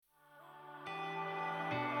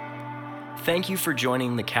Thank you for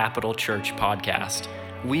joining the Capital Church podcast.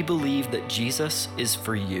 We believe that Jesus is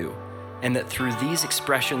for you, and that through these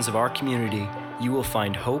expressions of our community, you will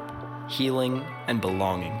find hope, healing, and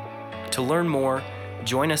belonging. To learn more,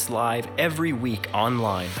 join us live every week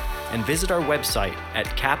online and visit our website at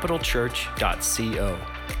capitalchurch.co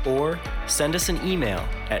or send us an email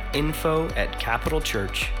at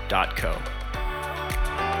info@capitalchurch.co.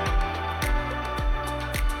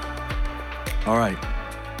 All right.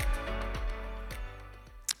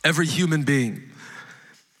 Every human being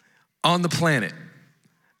on the planet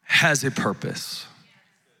has a purpose.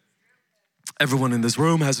 Everyone in this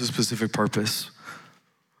room has a specific purpose,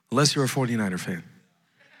 unless you're a 49er fan.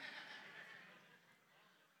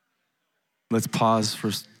 Let's pause for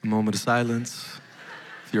a moment of silence.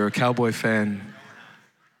 If you're a Cowboy fan,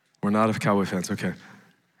 we're not Cowboy fans, okay.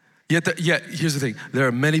 Yet, here's the thing. There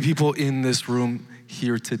are many people in this room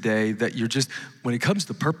here today that you're just, when it comes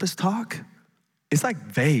to purpose talk, it's like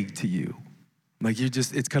vague to you. Like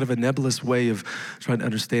it's kind of a nebulous way of trying to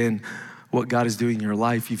understand what God is doing in your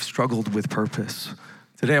life. You've struggled with purpose.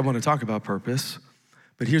 Today I want to talk about purpose.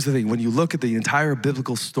 But here's the thing, when you look at the entire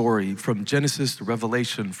biblical story from Genesis to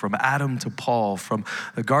Revelation, from Adam to Paul, from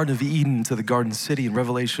the Garden of Eden to the Garden City in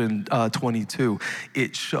Revelation 22,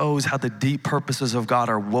 it shows how the deep purposes of God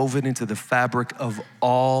are woven into the fabric of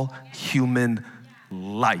all human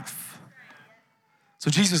life.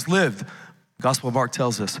 So Jesus lived, Gospel of Mark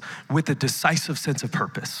tells us, with a decisive sense of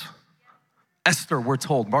purpose. Esther, we're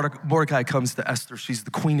told, Mordecai comes to Esther. She's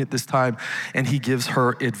the queen at this time, and he gives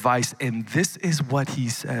her advice. And this is what he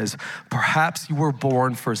says: perhaps you were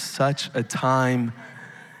born for such a time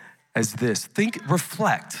as this.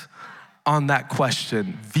 Reflect on that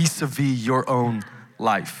question vis-a-vis your own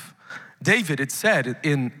life. David, it said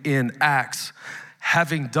in Acts,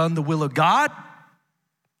 having done the will of God,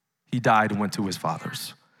 he died and went to his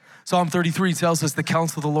fathers. Psalm 33 tells us the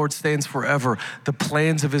counsel of the Lord stands forever, the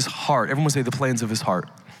plans of his heart. Everyone say the plans of his heart.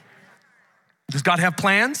 Does God have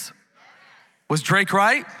plans? Was Drake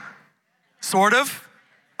right? Sort of,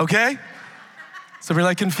 okay? Somebody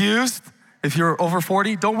like confused? If you're over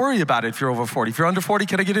 40, don't worry about it if you're over 40. If you're under 40,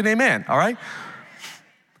 can I get an amen, all right?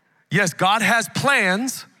 Yes, God has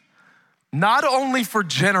plans, not only for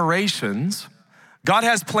generations, God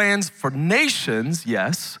has plans for nations,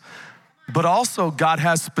 yes, but also God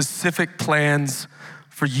has specific plans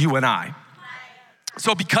for you and I.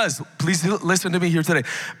 So please listen to me here today,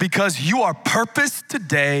 because you are purposed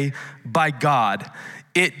today by God,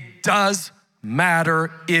 it does matter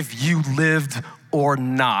if you lived or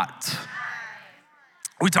not.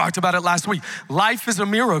 We talked about it last week. Life is a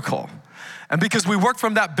miracle. And because we work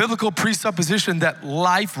from that biblical presupposition that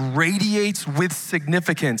life radiates with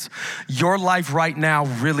significance, your life right now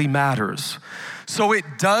really matters. So it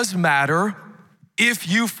does matter if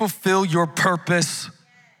you fulfill your purpose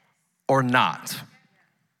or not.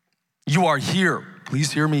 You are here.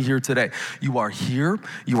 Please hear me here today. You are here.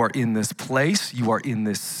 You are in this place. You are in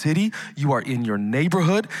this city. You are in your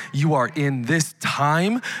neighborhood. You are in this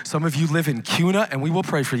time. Some of you live in Kuna, and we will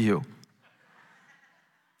pray for you.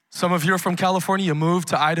 Some of you are from California. You moved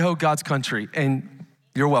to Idaho, God's country, and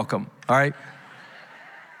you're welcome, all right?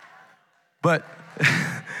 But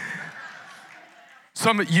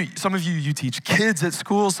some of you teach kids at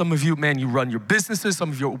school. Some of you, man, you run your businesses. Some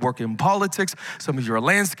of you work in politics. Some of you are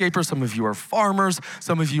landscapers. Some of you are farmers.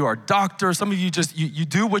 Some of you are doctors. Some of you you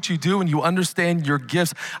do what you do and you understand your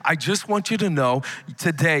gifts. I just want you to know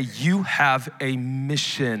today you have a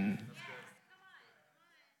mission.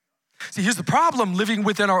 See, here's the problem living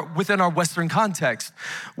within our Western context.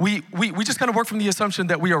 We just kind of work from the assumption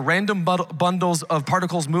that we are random bundles of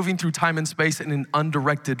particles moving through time and space in an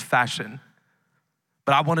undirected fashion.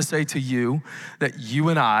 But I want to say to you that you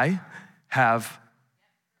and I have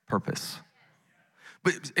purpose.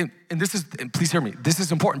 And please hear me, this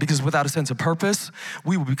is important, because without a sense of purpose,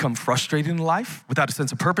 we will become frustrated in life. Without a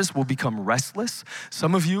sense of purpose, we'll become restless.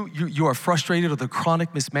 Some of you are frustrated with the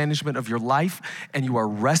chronic mismanagement of your life, and you are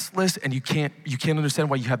restless, and you can't understand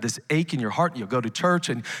why you have this ache in your heart. You go to church,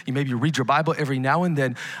 and you maybe read your Bible every now and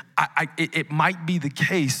then. It might be the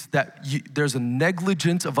case that there's a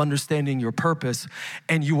negligence of understanding your purpose,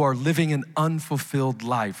 and you are living an unfulfilled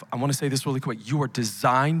life. I want to say this really quick. You are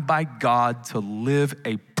designed by God to live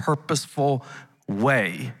a purposeful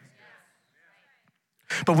way.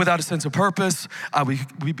 But without a sense of purpose,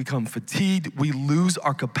 we become fatigued. We lose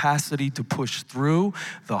our capacity to push through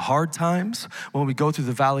the hard times. When we go through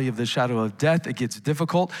the valley of the shadow of death, it gets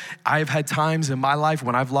difficult. I've had times in my life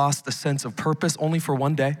when I've lost a sense of purpose only for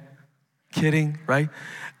one day. Kidding, right?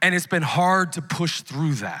 And it's been hard to push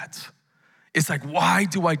through that. It's like, why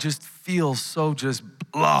do I just feel so just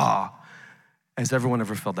blah? Has everyone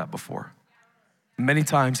ever felt that before? Many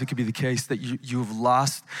times it could be the case that you've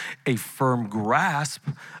lost a firm grasp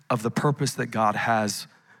of the purpose that God has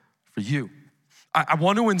for you. I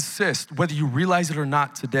want to insist, whether you realize it or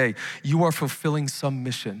not today, you are fulfilling some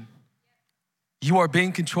mission. You are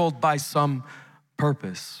being controlled by some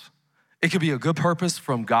purpose. It could be a good purpose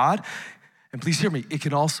from God, and please hear me, it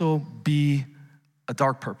can also be a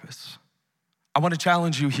dark purpose. I want to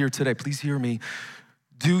challenge you here today, please hear me.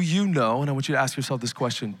 Do you know, and I want you to ask yourself this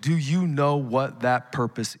question, do you know what that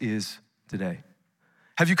purpose is today?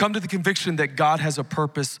 Have you come to the conviction that God has a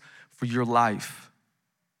purpose for your life?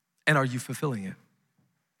 And are you fulfilling it?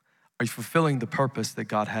 Are you fulfilling the purpose that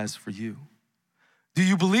God has for you? Do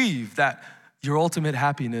you believe that your ultimate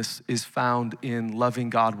happiness is found in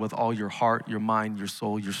loving God with all your heart, your mind, your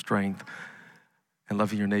soul, your strength, and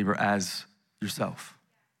loving your neighbor as yourself?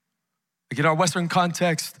 In our Western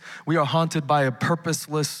context, we are haunted by a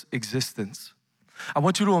purposeless existence. I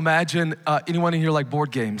want you to imagine, anyone in here like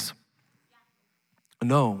board games?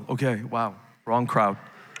 No, okay, wow, wrong crowd.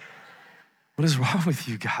 What is wrong with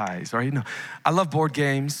you guys, right? No, I love board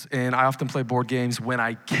games, and I often play board games when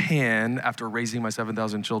I can after raising my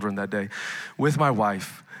 7,000 children that day with my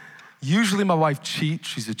wife. Usually my wife cheats.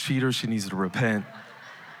 She's a cheater. She needs to repent.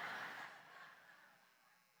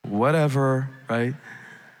 Whatever, right?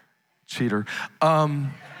 Cheater. But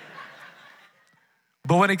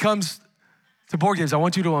when it comes to board games, I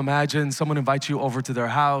want you to imagine someone invites you over to their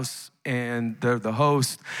house and they're the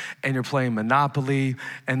host and you're playing Monopoly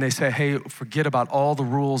and they say, hey, forget about all the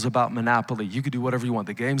rules about Monopoly. You can do whatever you want.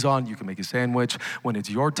 The game's on, you can make a sandwich. When it's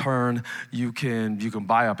your turn, you can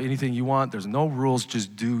buy up anything you want. There's no rules,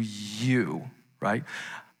 just do you, right?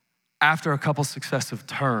 After a couple successive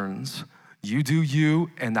turns, you do you,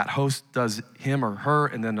 and that host does him or her,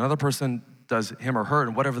 and then another person does him or her,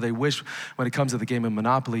 and whatever they wish when it comes to the game of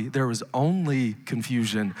Monopoly. There is only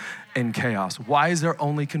confusion and chaos. Why is there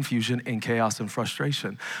only confusion and chaos and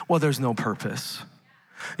frustration? Well, there's no purpose.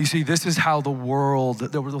 You see, this is how the world,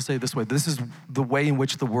 they'll say it this way, this is the way in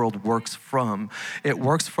which the world works from. It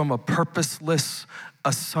works from a purposeless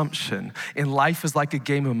assumption. And life is like a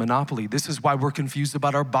game of Monopoly. This is why we're confused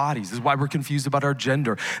about our bodies. This is why we're confused about our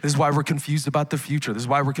gender. This is why we're confused about the future. This is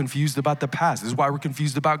why we're confused about the past. This is why we're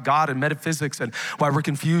confused about God and metaphysics, and why we're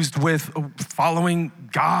confused with following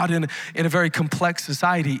God in a very complex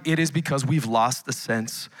society. It is because we've lost the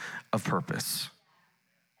sense of purpose.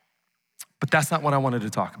 But that's not what I wanted to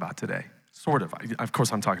talk about today. Sort of. Of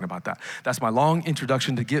course, I'm talking about that. That's my long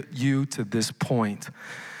introduction to get you to this point.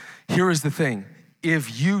 Here is the thing.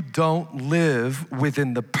 If you don't live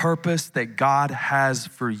within the purpose that God has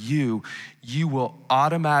for you, you will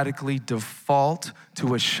automatically default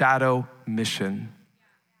to a shadow mission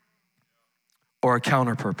or a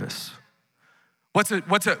counter purpose. What's a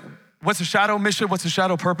shadow mission? What's a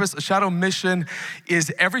shadow purpose? A shadow mission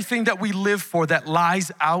is everything that we live for that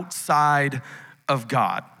lies outside of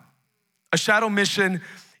God. A shadow mission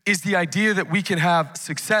is the idea that we can have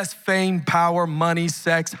success, fame, power, money,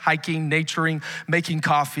 sex, hiking, naturing, making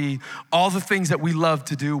coffee, all the things that we love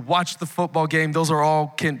to do, watch the football game. Those are all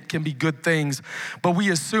can be good things. But we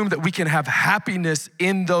assume that we can have happiness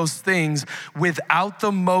in those things without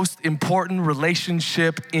the most important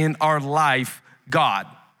relationship in our life, God.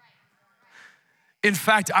 In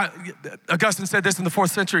fact, Augustine said this in the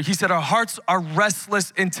 4th century. He said, our hearts are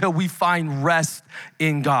restless until we find rest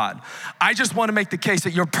in God. I just want to make the case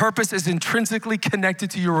that your purpose is intrinsically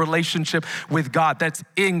connected to your relationship with God. That's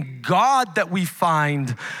in God that we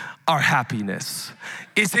find our happiness.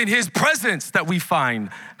 It's in his presence that we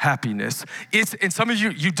find happiness. And some of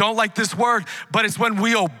you don't like this word, but it's when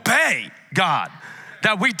we obey God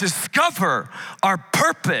that we discover our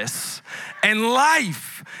purpose and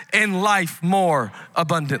life more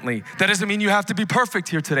abundantly. That doesn't mean you have to be perfect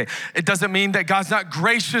here today. It doesn't mean that God's not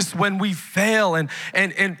gracious when we fail and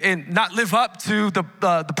not live up to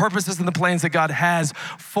the purposes and the plans that God has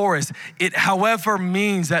for us. It, however,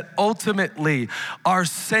 means that ultimately our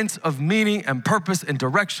sense of meaning and purpose and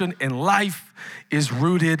direction in life is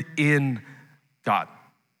rooted in God.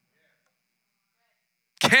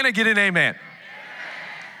 Can I get an amen?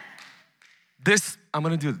 This, I'm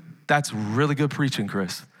gonna do, that's really good preaching,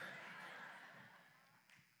 Chris.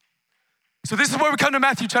 So this is where we come to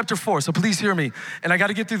Matthew chapter 4, so please hear me. And I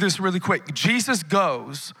gotta get through this really quick. Jesus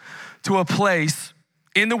goes to a place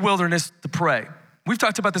in the wilderness to pray. We've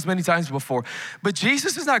talked about this many times before, but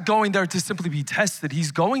Jesus is not going there to simply be tested.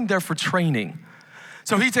 He's going there for training.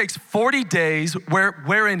 So he takes 40 days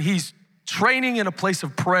wherein he's training in a place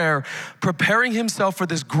of prayer, preparing himself for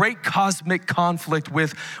this great cosmic conflict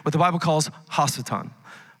with what the Bible calls Hasatan.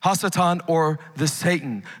 Hasatan, or the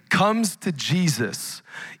Satan, comes to Jesus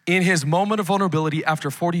in his moment of vulnerability after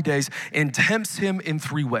 40 days and tempts him in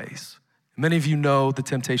 3 ways. Many of you know the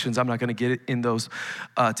temptations. I'm not gonna get in those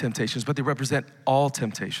temptations, but they represent all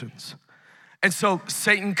temptations. And so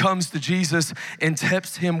Satan comes to Jesus and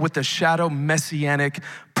tempts him with the shadow messianic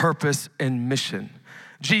purpose and mission.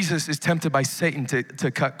 Jesus is tempted by Satan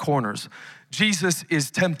to cut corners. Jesus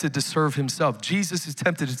is tempted to serve himself. Jesus is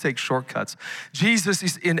tempted to take shortcuts. Jesus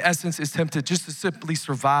is, in essence, is tempted just to simply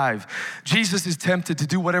survive. Jesus is tempted to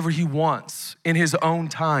do whatever he wants in his own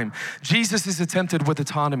time. Jesus is tempted with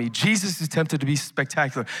autonomy. Jesus is tempted to be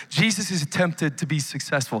spectacular. Jesus is tempted to be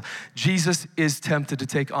successful. Jesus is tempted to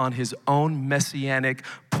take on his own messianic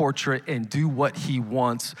portrait and do what he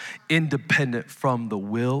wants, independent from the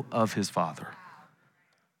will of his Father.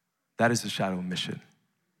 That is the shadow mission.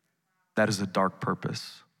 That is a dark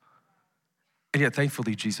purpose. And yet,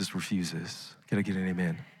 thankfully, Jesus refuses. Can I get an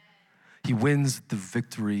amen? He wins the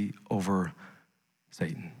victory over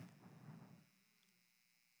Satan.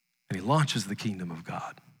 And he launches the kingdom of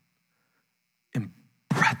God in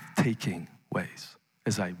breathtaking ways.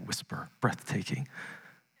 As I whisper, breathtaking.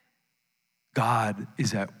 God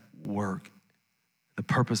is at work. The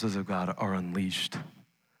purposes of God are unleashed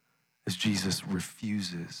as Jesus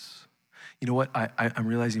refuses. You know what, I'm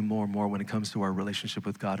realizing more and more when it comes to our relationship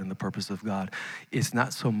with God and the purpose of God, it's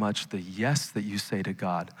not so much the yes that you say to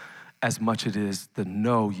God as much it is the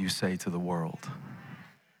no you say to the world.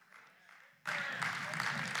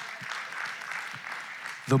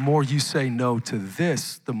 The more you say no to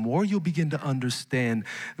this, the more you'll begin to understand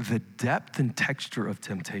the depth and texture of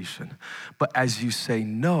temptation. But as you say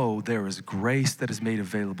no, there is grace that is made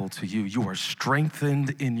available to you. You are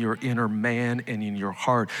strengthened in your inner man and in your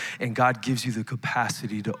heart, and God gives you the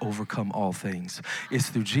capacity to overcome all things. It's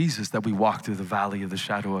through Jesus that we walk through the valley of the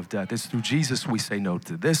shadow of death. It's through Jesus we say no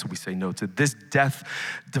to this, we say no to this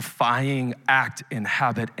death-defying act and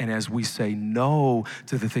habit, and as we say no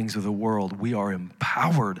to the things of the world, we are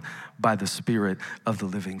empowered by the Spirit of the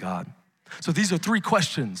living God. So these are 3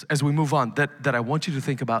 questions as we move on that I want you to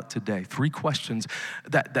think about today. 3 questions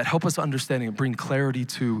that help us understand and bring clarity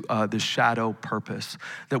to the shadow purpose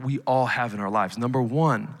that we all have in our lives. Number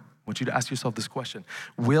 1, I want you to ask yourself this question: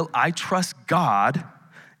 will I trust God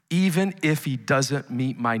even if he doesn't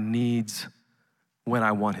meet my needs when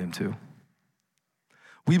I want him to?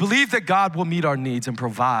 We believe that God will meet our needs and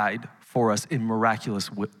provide for us in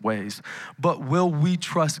miraculous ways. But will we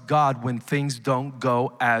trust God when things don't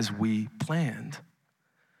go as we planned?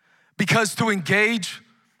 Because to engage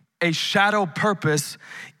a shadow purpose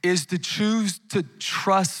is to choose to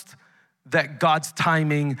trust that God's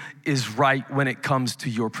timing is right when it comes to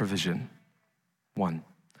your provision. 1.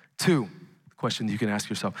 2, the question you can ask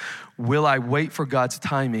yourself: will I wait for God's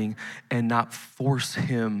timing and not force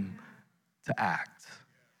him to act?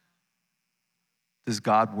 Does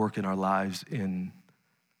God work in our lives in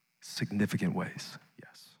significant ways?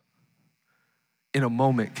 Yes. In a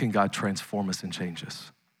moment, can God transform us and change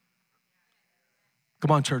us?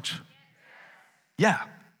 Come on, church. Yeah,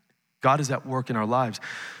 God is at work in our lives.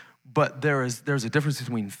 But there's a difference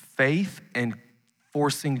between faith and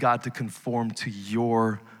forcing God to conform to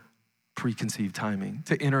your preconceived timing.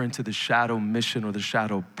 To enter into the shadow mission or the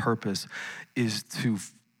shadow purpose is to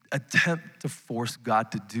attempt to force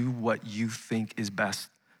God to do what you think is best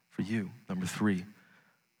for you. Number 3,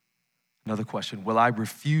 another question: will I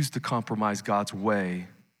refuse to compromise God's way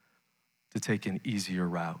to take an easier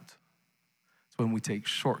route? It's when we take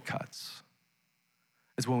shortcuts.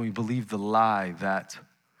 It's when we believe the lie that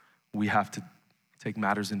we have to take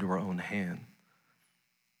matters into our own hand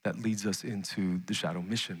that leads us into the shadow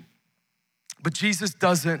mission. But Jesus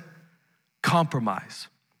doesn't compromise.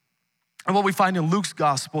 And what we find in Luke's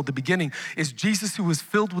gospel at the beginning is Jesus, who was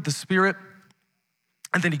filled with the Spirit,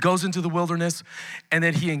 and then he goes into the wilderness, and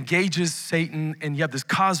then he engages Satan, and you have this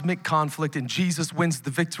cosmic conflict, and Jesus wins the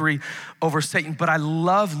victory over Satan. But I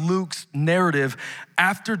love Luke's narrative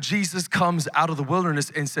after Jesus comes out of the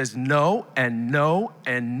wilderness and says, no, and no,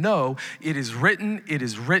 and no. It is written, it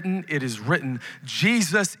is written, it is written.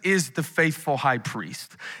 Jesus is the faithful high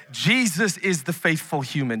priest. Jesus is the faithful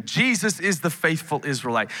human. Jesus is the faithful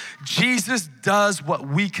Israelite. Jesus does what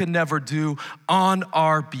we can never do on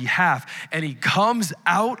our behalf. And he comes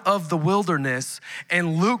out of the wilderness,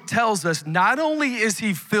 and Luke tells us not only is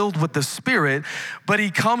he filled with the Spirit, but he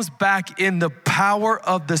comes back in the power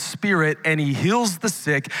of the Spirit, and he heals the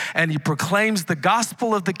sick, and he proclaims the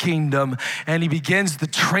gospel of the kingdom, and he begins the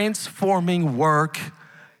transforming work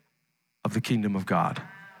of the kingdom of God.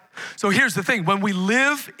 So here's the thing: when we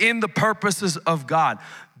live in the purposes of God,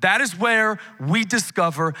 That is where we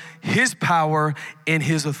discover his power and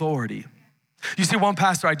his authority. You see, one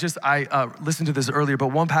pastor, I listened to this earlier, but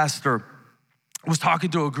one pastor was talking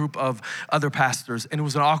to a group of other pastors, and it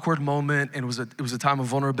was an awkward moment, and it was a time of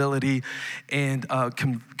vulnerability and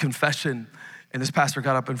confession. And this pastor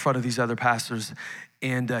got up in front of these other pastors,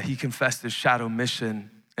 and he confessed his shadow mission.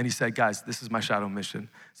 And he said, guys, this is my shadow mission.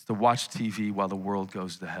 It's to watch TV while the world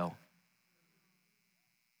goes to hell.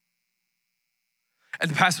 And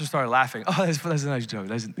the pastor started laughing. Oh, that's a nice joke.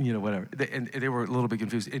 That's, whatever. And they were a little bit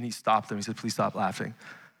confused. And he stopped them. He said, please stop laughing.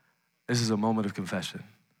 This is a moment of confession.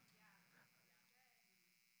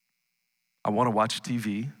 I want to watch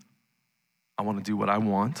TV. I want to do what I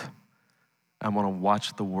want. I want to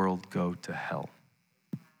watch the world go to hell.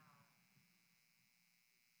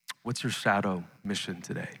 What's your shadow mission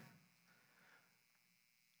today?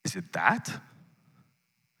 Is it that?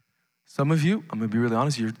 Some of you, I'm gonna be really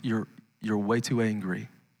honest, you're way too angry.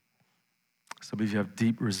 Some of you have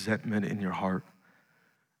deep resentment in your heart,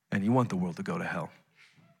 and you want the world to go to hell.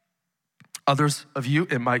 Others of you,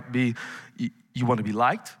 it might be you want to be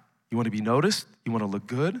liked, you want to be noticed, you want to look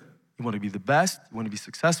good, you want to be the best, you want to be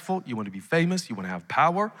successful, you want to be famous, you want to have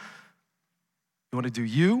power, you want to do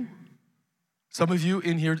you. Some of you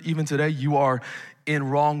in here, even today, you are in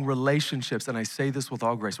wrong relationships, and I say this with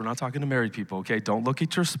all grace. We're not talking to married people, okay? Don't look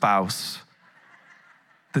at your spouse.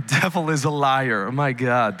 The devil is a liar. Oh my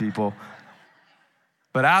God, people.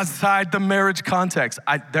 But outside the marriage context,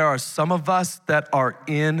 there are some of us that are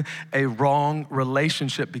in a wrong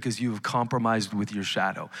relationship because you have compromised with your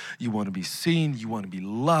shadow. You want to be seen, you want to be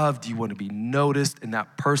loved, you want to be noticed, and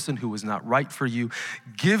that person who is not right for you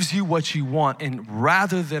gives you what you want. And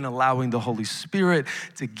rather than allowing the Holy Spirit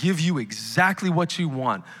to give you exactly what you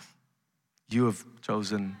want, you have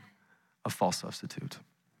chosen a false substitute.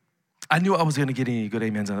 I knew I was going to get any good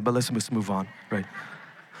amens on it, but let's move on, right?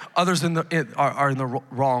 Others are in the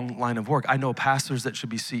wrong line of work. I know pastors that should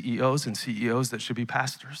be CEOs and CEOs that should be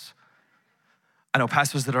pastors. I know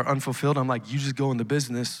pastors that are unfulfilled. I'm like, you just go in the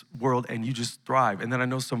business world and you just thrive. And then I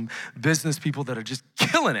know some business people that are just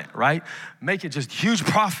killing it, right? Making just huge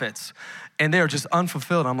profits, and they're just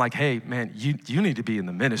unfulfilled. I'm like, hey, man, you need to be in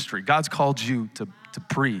the ministry. God's called you to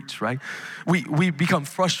preach, right? We become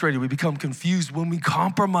frustrated. We become confused when we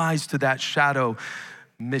compromise to that shadow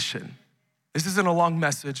mission. This isn't a long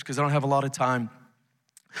message because I don't have a lot of time.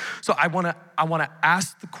 So I wanna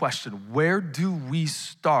ask the question, where do we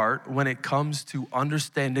start when it comes to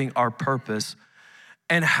understanding our purpose,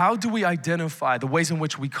 and how do we identify the ways in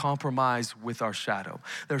which we compromise with our shadow?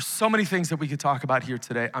 There's so many things that we could talk about here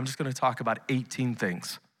today. I'm just gonna talk about 18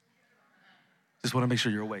 things. Just wanna make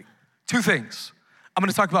sure you're awake. 2 things. I'm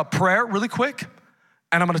gonna talk about prayer really quick,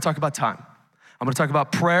 and I'm gonna talk about time. I'm gonna talk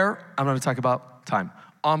about prayer, I'm gonna talk about time.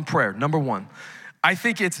 On prayer, number 1, I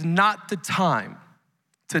think it's not the time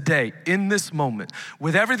today, in this moment,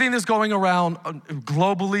 with everything that's going around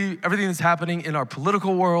globally, everything that's happening in our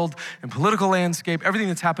political world and political landscape, everything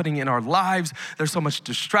that's happening in our lives. There's so much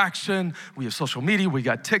distraction. We have social media, we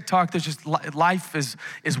got TikTok. There's just, life is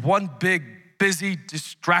one big, busy,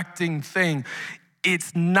 distracting thing.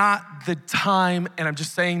 It's not the time, and I'm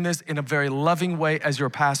just saying this in a very loving way as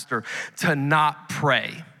your pastor, to not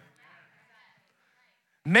pray.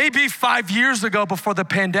 Maybe 5 years ago before the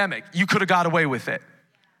pandemic, you could have got away with it.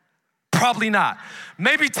 Probably not.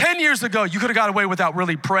 Maybe 10 years ago, you could have got away without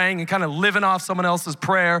really praying and kind of living off someone else's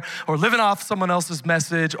prayer or living off someone else's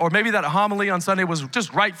message, or maybe that homily on Sunday was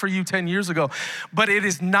just right for you 10 years ago. But it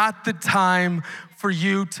is not the time for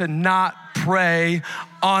you to not pray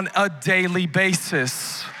on a daily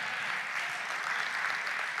basis.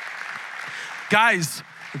 Guys,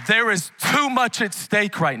 there is too much at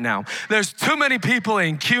stake right now. There's too many people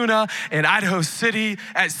in Kuna, in Idaho City,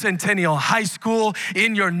 at Centennial High School,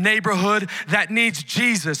 in your neighborhood that needs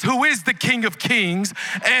Jesus, who is the King of Kings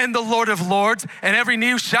and the Lord of Lords, and every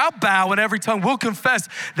knee shall bow and every tongue will confess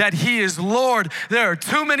that he is Lord. There are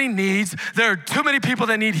too many needs. There are too many people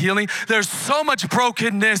that need healing. There's so much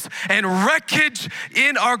brokenness and wreckage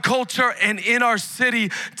in our culture and in our city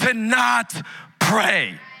to not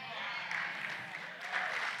pray.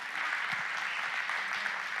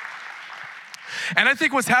 And I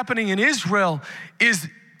think what's happening in Israel is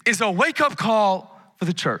a wake-up call for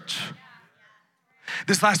the church.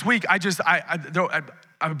 This last week,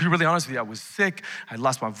 I'll be really honest with you, I was sick, I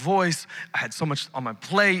lost my voice, I had so much on my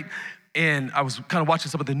plate, and I was kind of watching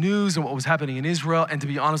some of the news and what was happening in Israel, and to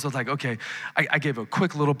be honest, I was like, okay, I gave a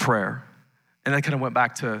quick little prayer, and I kind of went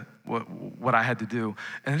back to what I had to do,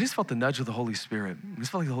 and I just felt the nudge of the Holy Spirit. I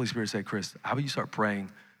just felt like the Holy Spirit said, Krist, how about you start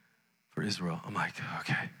praying for Israel? I'm like,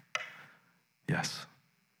 okay. Yes,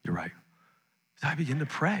 you're right. So I began to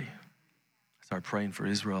pray. I started praying for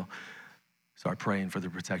Israel. I started praying for the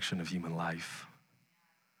protection of human life.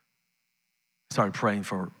 I started praying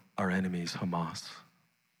for our enemies, Hamas.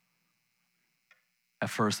 At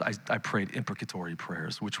first, I prayed imprecatory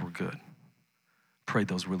prayers, which were good. Prayed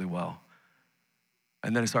those really well.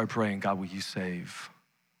 And then I started praying, God, will you save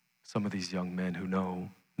some of these young men who know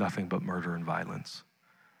nothing but murder and violence?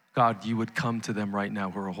 God, you would come to them right now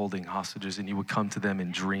who are holding hostages, and you would come to them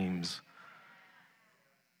in dreams.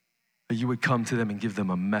 You would come to them and give them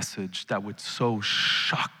a message that would so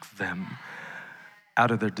shock them out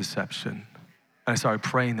of their deception. And I started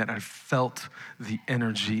praying that. I felt the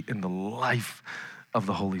energy and the life of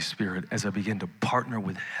the Holy Spirit as I began to partner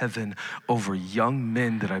with heaven over young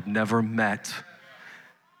men that I've never met,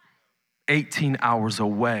 18 hours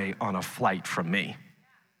away on a flight from me.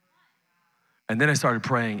 And then I started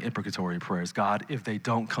praying imprecatory prayers. God, if they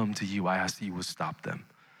don't come to you, I ask that you would stop them.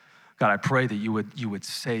 God, I pray that you would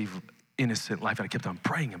save innocent life. And I kept on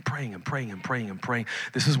praying and praying and praying and praying and praying.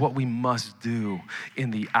 This is what we must do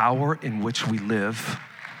in the hour in which we live.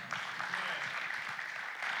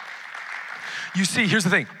 You see, here's the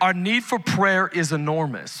thing. Our need for prayer is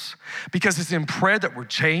enormous because it's in prayer that we're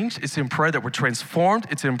changed. It's in prayer that we're transformed.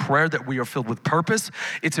 It's in prayer that we are filled with purpose.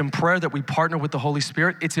 It's in prayer that we partner with the Holy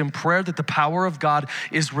Spirit. It's in prayer that the power of God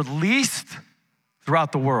is released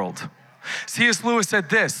throughout the world. C.S. Lewis said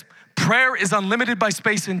this, prayer is unlimited by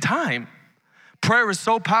space and time. Prayer is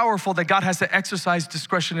so powerful that God has to exercise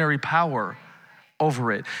discretionary power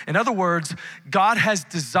over it. In other words, God has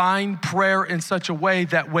designed prayer in such a way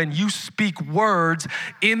that when you speak words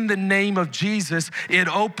in the name of Jesus, it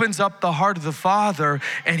opens up the heart of the Father,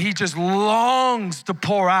 and he just longs to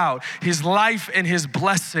pour out his life and his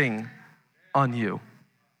blessing on you.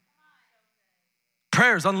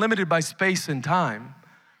 Prayer is unlimited by space and time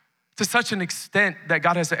to such an extent that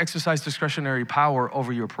God has to exercise discretionary power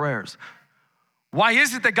over your prayers. Why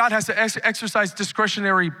is it that God has to exercise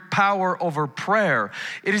discretionary power over prayer?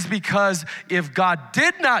 It is because if God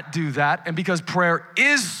did not do that, and because prayer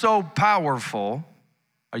is so powerful,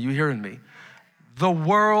 are you hearing me? The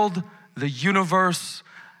world, the universe,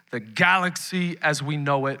 the galaxy as we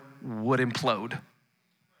know it would implode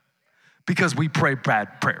because we pray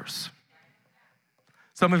bad prayers.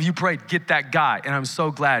 Some of you prayed, get that guy, and I'm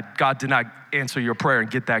so glad God did not answer your prayer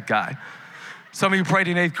and get that guy. Some of you prayed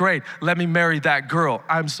in 8th grade, let me marry that girl.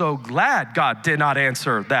 I'm so glad God did not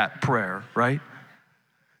answer that prayer, right?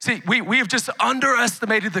 See, we have just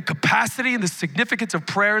underestimated the capacity and the significance of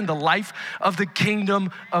prayer in the life of the kingdom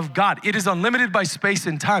of God. It is unlimited by space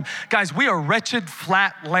and time. Guys, we are wretched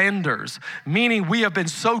flatlanders, meaning we have been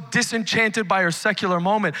so disenchanted by our secular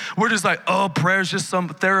moment. We're just like, oh, prayer is just some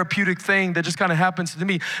therapeutic thing that just kind of happens to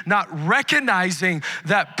me. Not recognizing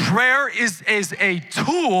that prayer is a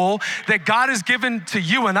tool that God has given to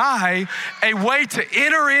you and I, a way to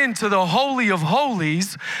enter into the Holy of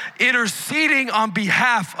Holies, interceding on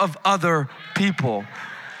behalf of other people.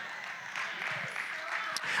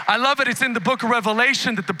 I love it. It's in the book of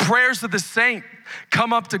Revelation that the prayers of the saint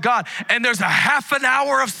come up to God, and there's a half an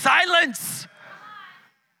hour of silence.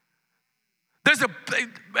 There's a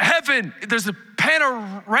heaven, there's a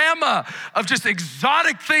panorama of just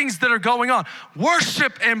exotic things that are going on.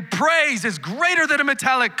 Worship and praise is greater than a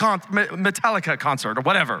Metallica concert or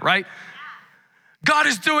whatever, right? God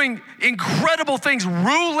is doing incredible things,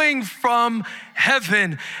 ruling from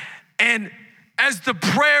heaven. And as the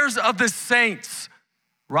prayers of the saints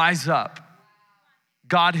rise up,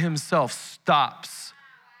 God himself stops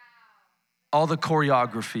all the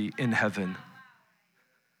choreography in heaven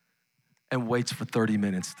and waits for 30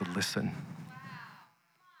 minutes to listen.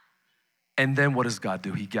 And then what does God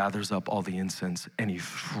do? He gathers up all the incense and he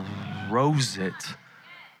throws it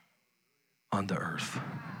on the earth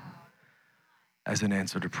as an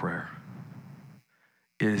answer to prayer.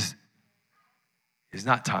 It is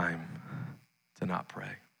not time to not pray.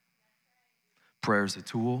 Prayer is a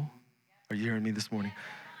tool. Are you hearing me this morning?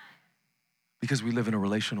 Because we live in a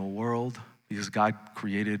relational world, because God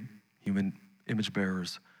created human image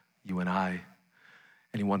bearers, you and I,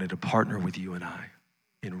 and he wanted to partner with you and I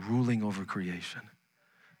in ruling over creation.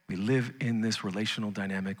 We live in this relational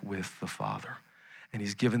dynamic with the Father. And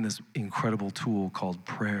he's given this incredible tool called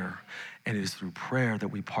prayer. And it is through prayer that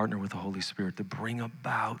we partner with the Holy Spirit to bring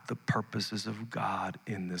about the purposes of God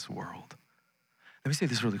in this world. Let me say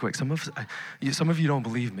this really quick. Some of you don't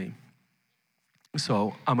believe me.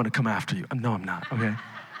 So I'm gonna come after you. No, I'm not, okay?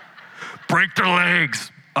 Break their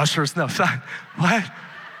legs. Ushers, no, what?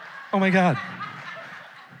 Oh my God.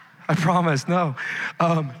 I promise, no.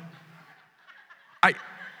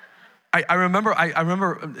 I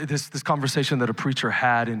remember this conversation that a preacher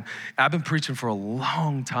had, and I've been preaching for a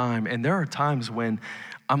long time, and there are times when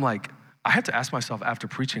I'm like, I had to ask myself after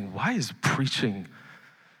preaching, why is preaching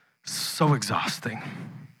so exhausting?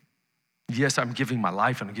 Yes, I'm giving my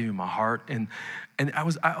life and I'm giving my heart, and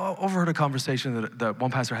I overheard a conversation that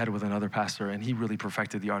one pastor had with another pastor, and he really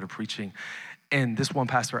perfected the art of preaching. And this one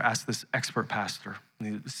pastor asked this expert pastor,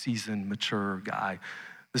 seasoned, mature guy,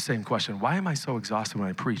 the same question: why am I so exhausted when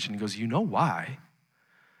I preach? And he goes, you know why?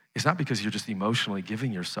 It's not because you're just emotionally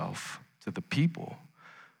giving yourself to the people.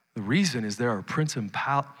 The reason is there are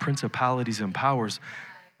principalities and powers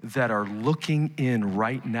that are looking in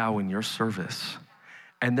right now in your service,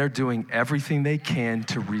 and they're doing everything they can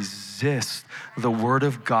to resist the word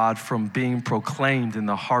of God from being proclaimed in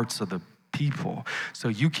the hearts of the people. So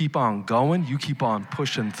you keep on going, you keep on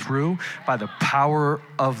pushing through by the power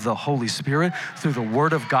of the Holy Spirit through the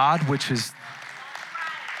word of God, which is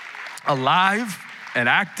alive and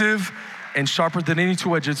active and sharper than any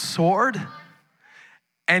two-edged sword.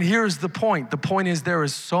 And here's the point. The point is there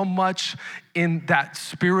is so much in that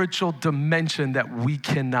spiritual dimension that we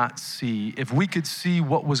cannot see. If we could see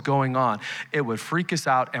what was going on, it would freak us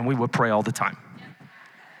out and we would pray all the time.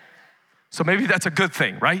 So maybe that's a good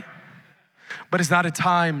thing, right? But it's not a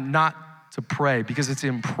time not to pray, because it's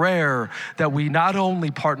in prayer that we not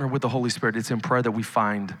only partner with the Holy Spirit, it's in prayer that we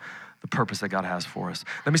find the purpose that God has for us.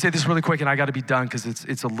 Let me say this really quick, and I gotta be done because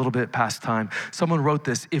it's a little bit past time. Someone wrote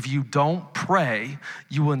this: if you don't pray,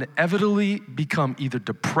 you will inevitably become either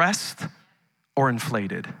depressed or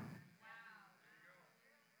inflated.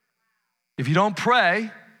 If you don't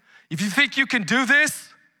pray, if you think you can do this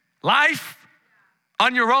life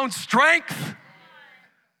on your own strength,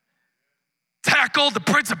 tackle the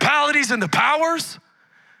principalities and the powers,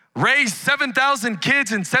 raise 7,000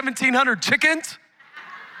 kids and 1,700 chickens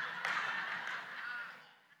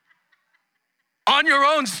on your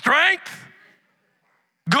own strength,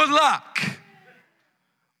 good luck.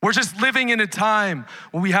 We're just living in a time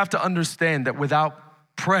when we have to understand that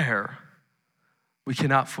without prayer, we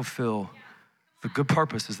cannot fulfill the good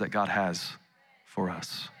purposes that God has for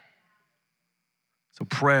us. So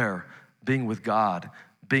prayer, being with God,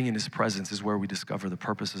 being in his presence, is where we discover the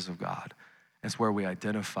purposes of God. It's where we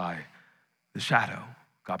identify the shadow.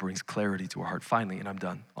 God brings clarity to our heart. Finally, and I'm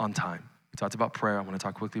done, on time. We talked about prayer. I want to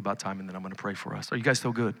talk quickly about time, and then I'm going to pray for us. Are you guys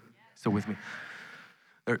still good? Still with me?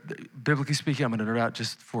 Biblically speaking, I'm going to nerd out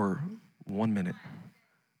just for 1 minute.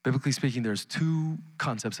 Biblically speaking, there's two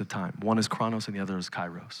concepts of time. One is chronos and the other is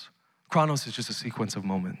kairos. Chronos is just a sequence of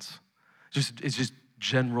moments. It's just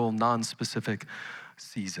general, non-specific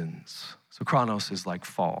seasons. So chronos is like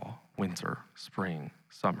fall, winter, spring,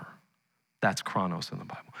 summer. That's chronos in the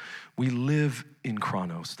Bible. We live in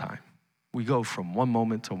chronos time. We go from one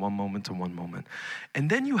moment to one moment to one moment. And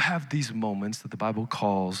then you have these moments that the Bible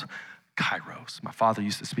calls kairos. My father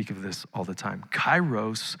used to speak of this all the time.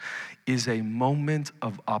 Kairos is a moment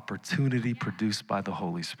of opportunity produced by the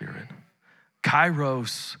Holy Spirit.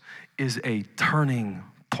 Kairos is a turning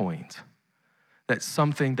point. That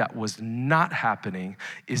something that was not happening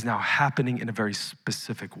is now happening in a very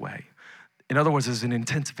specific way. In other words, there's an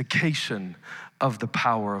intensification of the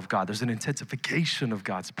power of God. There's an intensification of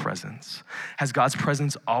God's presence. Has God's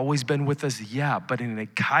presence always been with us? Yeah, but in a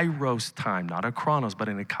kairos time, not a chronos, but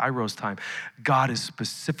in a kairos time, God is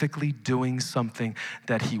specifically doing something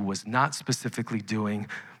that he was not specifically doing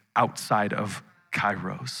outside of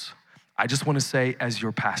kairos. I just want to say, as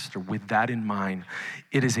your pastor, with that in mind,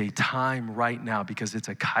 it is a time right now, because it's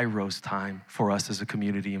a kairos time for us as a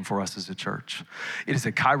community and for us as a church. It is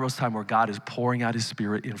a kairos time where God is pouring out his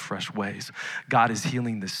Spirit in fresh ways. God is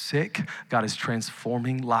healing the sick. God is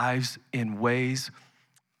transforming lives in ways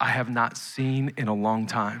I have not seen in a long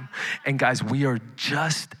time. And guys, we are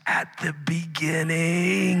just at the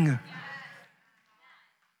beginning.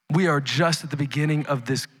 We are just at the beginning of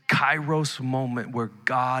this kairos moment where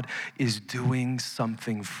God is doing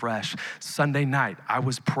something fresh. Sunday night, I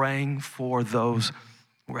was praying for those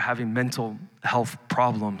who were having mental health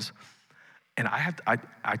problems. And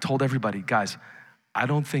I told everybody, guys, I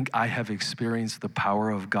don't think I have experienced the power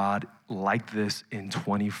of God like this in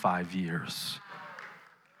 25 years.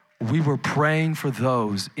 We were praying for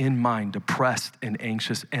those in mind, depressed and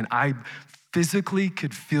anxious, and I physically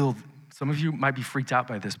could feel. Some of you might be freaked out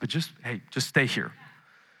by this, but just stay here.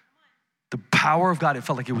 The power of God, it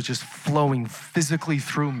felt like it was just flowing physically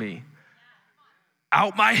through me,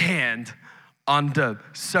 out my hand, onto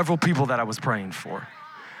several people that I was praying for.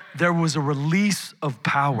 There was a release of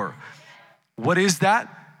power. What is that?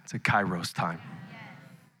 It's a kairos time.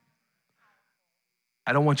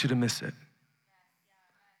 I don't want you to miss it.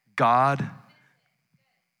 God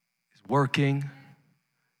is working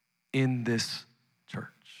in this church.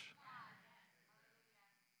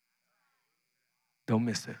 Don't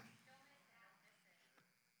miss it.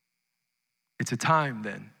 It's a time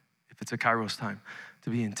then, if it's a Kairos time, to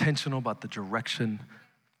be intentional about the direction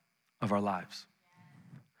of our lives.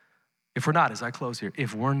 If we're not, as I close here,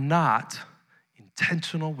 if we're not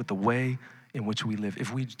intentional with the way in which we live,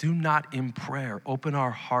 if we do not in prayer open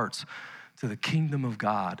our hearts to the kingdom of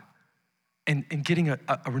God and getting a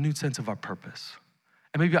renewed sense of our purpose,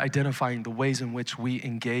 and maybe identifying the ways in which we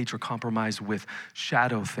engage or compromise with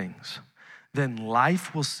shadow things, then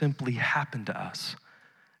life will simply happen to us.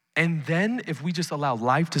 And then if we just allow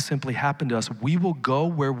life to simply happen to us, we will go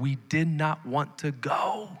where we did not want to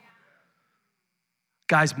go.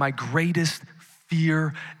 Guys, my greatest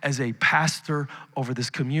fear as a pastor over this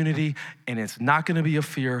community, and it's not gonna be a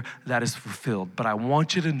fear that is fulfilled, but I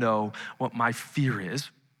want you to know what my fear is.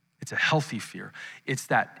 It's a healthy fear. It's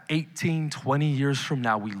that 18, 20 years from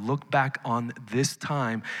now, we look back on this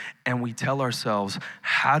time and we tell ourselves,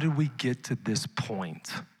 how did we get to this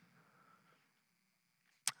point?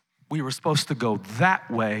 We were supposed to go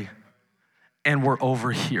that way and we're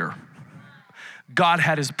over here. God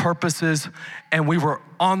had his purposes and we were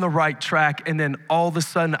on the right track, and then all of a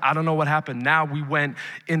sudden, I don't know what happened. Now we went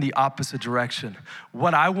in the opposite direction.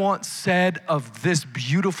 What I once said of this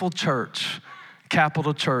beautiful church,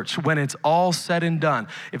 Capital Church, when it's all said and done,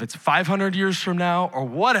 if it's 500 years from now or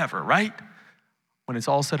whatever, right? When it's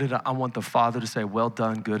all said and done, I want the Father to say, well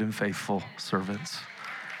done, good and faithful servants.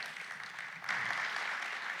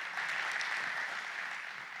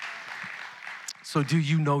 So do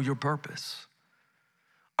you know your purpose?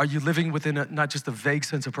 Are you living within not just a vague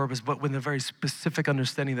sense of purpose, but with a very specific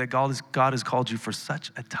understanding that God has called you for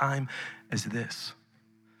such a time as this?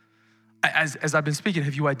 As I've been speaking,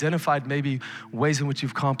 have you identified maybe ways in which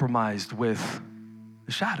you've compromised with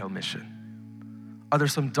the shadow mission? Are there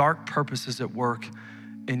some dark purposes at work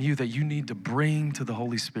in you that you need to bring to the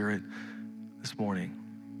Holy Spirit this morning?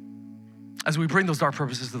 As we bring those dark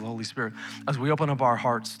purposes to the Holy Spirit, as we open up our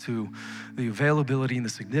hearts to the availability and the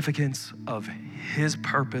significance of his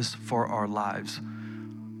purpose for our lives,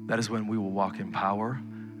 that is when we will walk in power,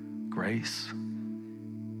 grace,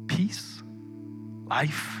 peace,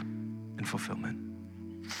 life, and fulfillment.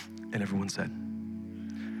 And everyone said,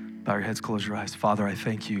 bow your heads, close your eyes. Father, I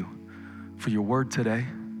thank you for your word today.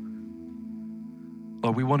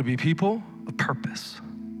 Lord, we want to be people of purpose.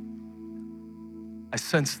 I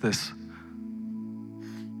sense this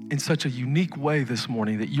in such a unique way this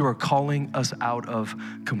morning, that you are calling us out of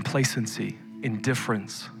complacency,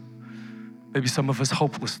 indifference, maybe some of us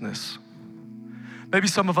hopelessness. Maybe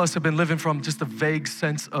some of us have been living from just a vague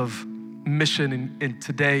sense of mission, and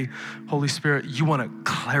today, Holy Spirit, you want to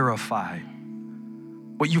clarify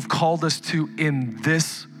what you've called us to in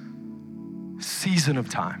this season of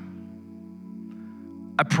time.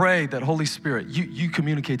 I pray that, Holy Spirit, you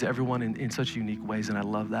communicate to everyone in such unique ways, and I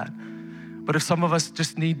love that. But if some of us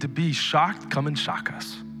just need to be shocked, come and shock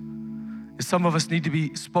us. If some of us need to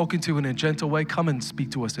be spoken to in a gentle way, come and speak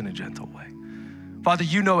to us in a gentle way. Father,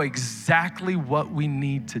 you know exactly what we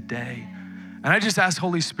need today. And I just ask,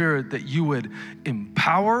 Holy Spirit, that you would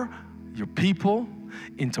empower your people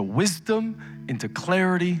into wisdom, into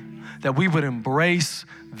clarity, that we would embrace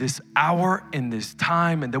this hour and this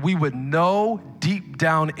time, and that we would know deep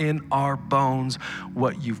down in our bones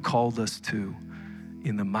what you've called us to.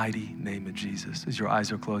 In the mighty name of Jesus. As your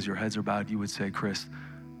eyes are closed, your heads are bowed, you would say, Krist,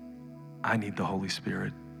 I need the Holy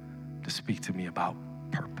Spirit to speak to me about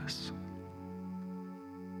purpose.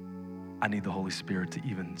 I need the Holy Spirit to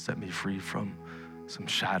even set me free from some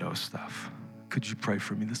shadow stuff. Could you pray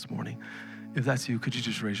for me this morning? If that's you, could you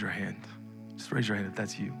just raise your hand? Just raise your hand if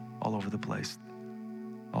that's you, all over the place.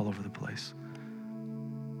 All over the place.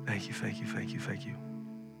 Thank you, thank you, thank you, thank you.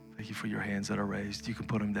 Thank you for your hands that are raised. You can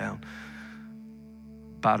put them down.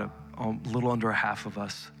 About a little under half of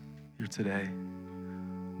us here today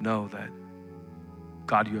know that,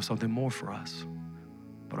 God, you have something more for us.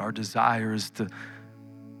 But our desire is to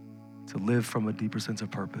live from a deeper sense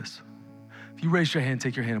of purpose. If you raise your hand,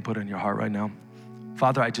 take your hand and put it in your heart right now.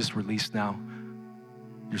 Father, I just release now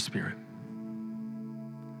your spirit.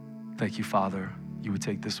 Thank you, Father. You would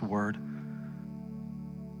take this word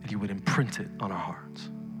and you would imprint it on our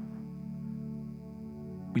hearts.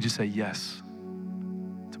 We just say yes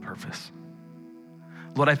to purpose.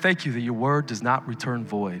 Lord, I thank you that your word does not return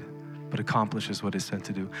void, but accomplishes what it's sent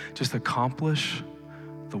to do. Just accomplish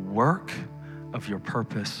the work of your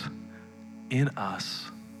purpose in us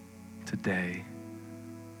today,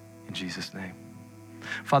 in Jesus' name.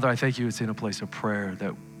 Father, I thank you it's in a place of prayer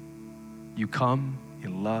that you come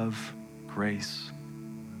in love, grace,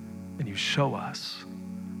 and you show us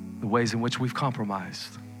the ways in which we've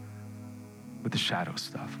compromised with the shadow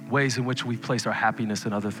stuff, ways in which we've placed our happiness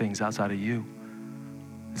in other things outside of you.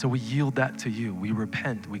 And so we yield that to you. We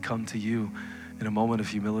repent. We come to you in a moment of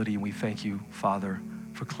humility, and we thank you, Father,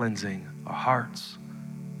 for cleansing our hearts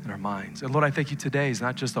and our minds. And Lord, I thank you today is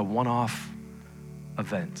not just a one-off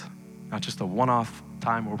event, not just a one-off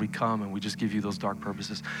time where we come and we just give you those dark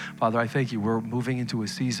purposes. Father, I thank you. We're moving into a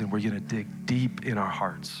season where you're going to dig deep in our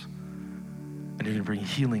hearts, and you're going to bring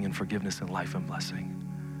healing and forgiveness and life and blessing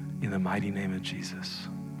in the mighty name of Jesus.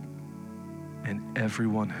 And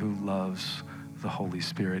everyone who loves the Holy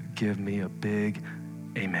Spirit, give me a big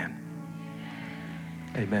amen.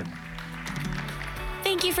 Amen.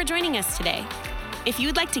 Thank you for joining us today. If you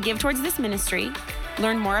would like to give towards this ministry,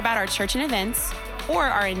 learn more about our church and events, or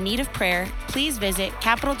are in need of prayer, please visit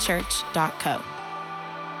capitalchurch.co.